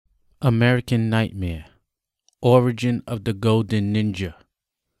American Nightmare, Origin of the Golden Ninja,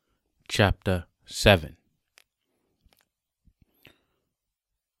 Chapter 7.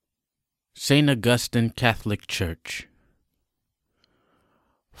 St. Augustine Catholic Church.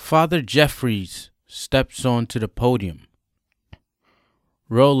 Father Jeffries steps onto the podium.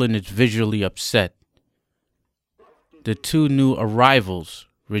 Roland is visually upset. The two new arrivals,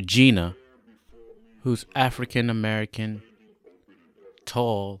 Regina, who's African American,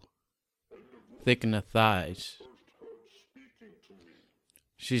 tall, thick in the thighs.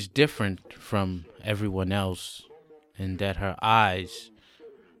 She's different from everyone else in that her eyes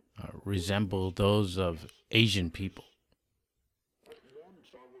resemble those of Asian people.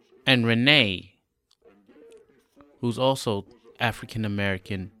 And Renee, who's also African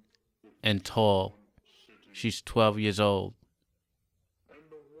American and tall. She's 12 years old,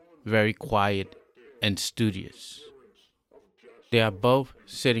 very quiet and studious. They are both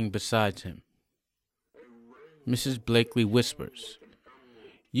sitting beside him. Mrs. Blakely whispers,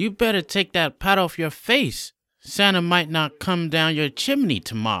 "You better take that pat off your face. Santa might not come down your chimney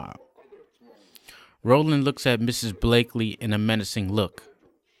tomorrow." Roland looks at Mrs. Blakely in a menacing look.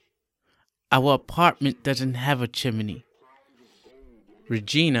 "Our apartment doesn't have a chimney."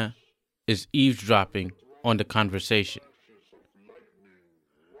 Regina is eavesdropping on the conversation.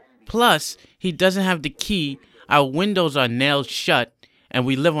 "Plus, he doesn't have the key, our windows are nailed shut, and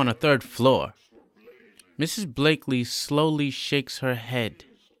we live on a third floor." Mrs. Blakely slowly shakes her head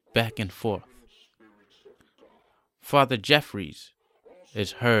back and forth. Father Jeffries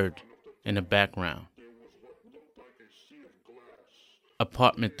is heard in the background.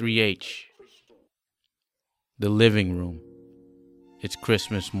 Apartment 3H. The living room. It's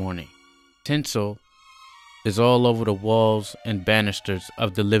Christmas morning. Tinsel is all over the walls and banisters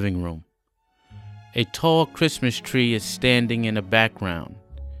of the living room. A tall Christmas tree is standing in the background.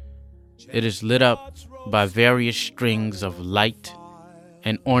 It is lit up by various strings of light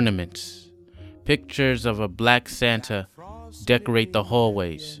and ornaments. Pictures of a black Santa decorate the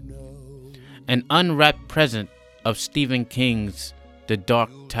hallways. An unwrapped present of Stephen King's The Dark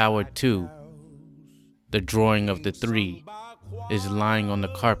Tower 2, the drawing of the three, is lying on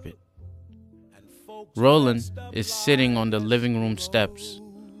the carpet. Roland is sitting on the living room steps,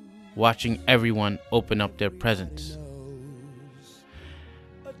 watching everyone open up their presents.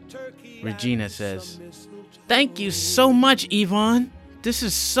 Regina says, "Thank you so much, Yvonne. This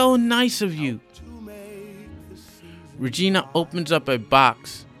is so nice of you." Regina opens up a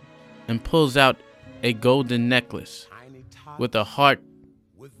box and pulls out a golden necklace with a heart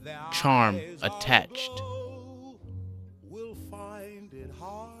charm attached.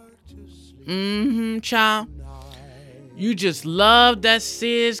 Child. You just love that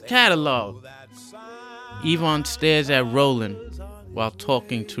Sears catalog. Yvonne stares at Roland while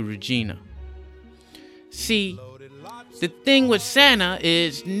talking to Regina. "See, the thing with Santa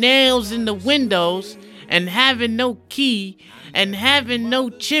is nails in the windows and having no key and having no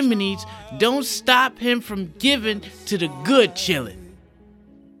chimneys don't stop him from giving to the good chillin'."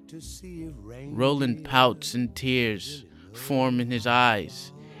 Roland pouts and tears form in his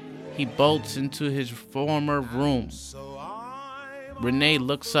eyes. He bolts into his former room. Renee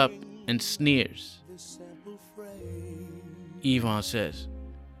looks up and sneers. Yvonne says,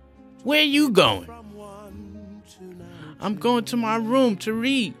 "Where you going?" "I'm going to my room to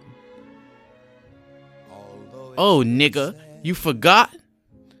read." "Oh, nigga, you forgot?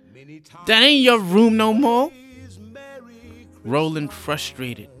 That ain't your room no more." Roland,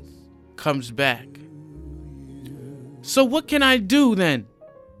 frustrated, comes back. "So what can I do then?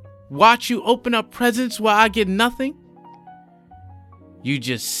 Watch you open up presents while I get nothing?" "You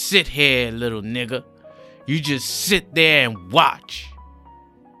just sit here, little nigga. You just sit there and watch."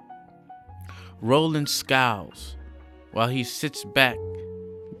 Roland scowls while he sits back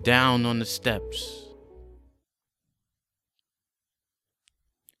down on the steps.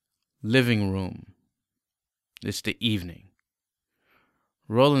 Living room. It's the evening.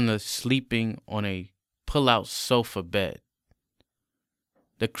 Roland is sleeping on a pull-out sofa bed.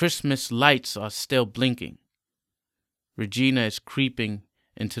 The Christmas lights are still blinking. Regina is creeping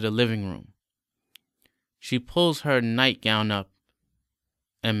into the living room. She pulls her nightgown up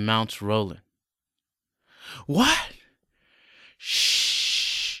and mounts Roland. "What?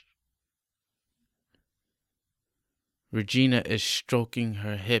 Shh." Regina is stroking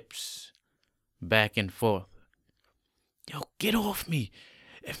her hips back and forth. "Yo, get off me.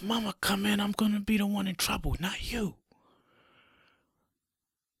 If Mama come in, I'm gonna be the one in trouble, not you."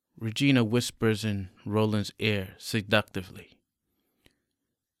 Regina whispers in Roland's ear seductively.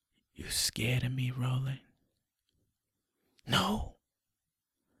 "You scared of me, Roland?" "No.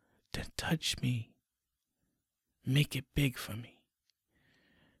 touch me, make it big for me.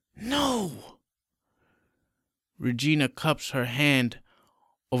 No! Regina cups her hand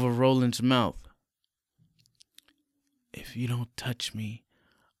over Roland's mouth. If you don't touch me,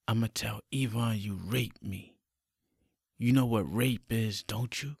 I'ma tell Yvonne you raped me. You know what rape is,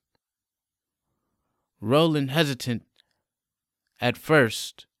 don't you? Roland, hesitant at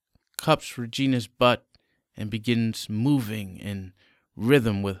first, cups Regina's butt and begins moving in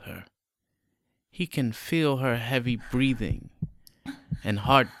rhythm with her. He can feel her heavy breathing and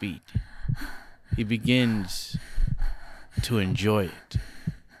heartbeat. He begins to enjoy it.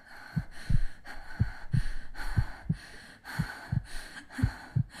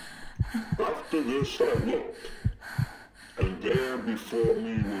 After this I looked, and there before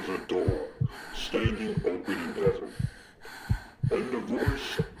me was a door, standing open in heaven. And the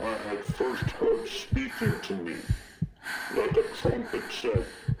voice I had first heard speaking to me, like a trumpet, said,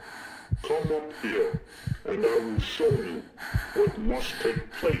 "Come up here, and I will show you what must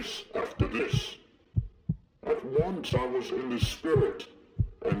take place after this." At once I was in the spirit,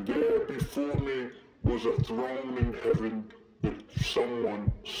 and there before me was a throne in heaven with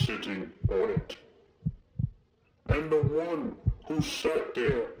someone sitting on it. And the one who sat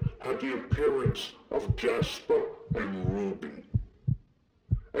there had the appearance of jasper and ruby.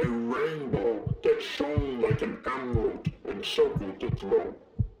 A rainbow that shone like an emerald encircled the throne.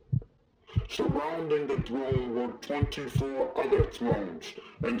 Surrounding the throne were 24 other thrones,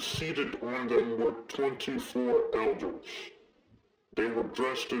 and seated on them were 24 elders. They were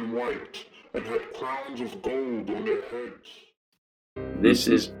dressed in white and had crowns of gold on their heads. This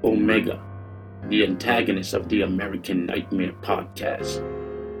is Omega, the antagonist of the American Nightmare podcast.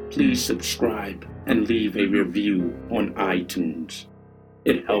 Please subscribe and leave a review on iTunes.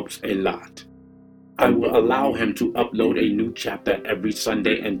 It helps a lot. I will allow him to upload a new chapter every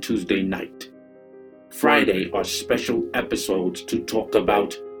Sunday and Tuesday night. Friday are special episodes to talk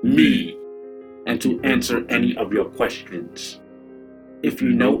about me and to answer any of your questions. If you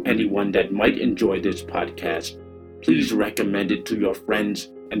know anyone that might enjoy this podcast, please recommend it to your friends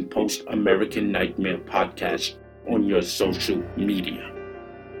and post American Nightmare Podcast on your social media.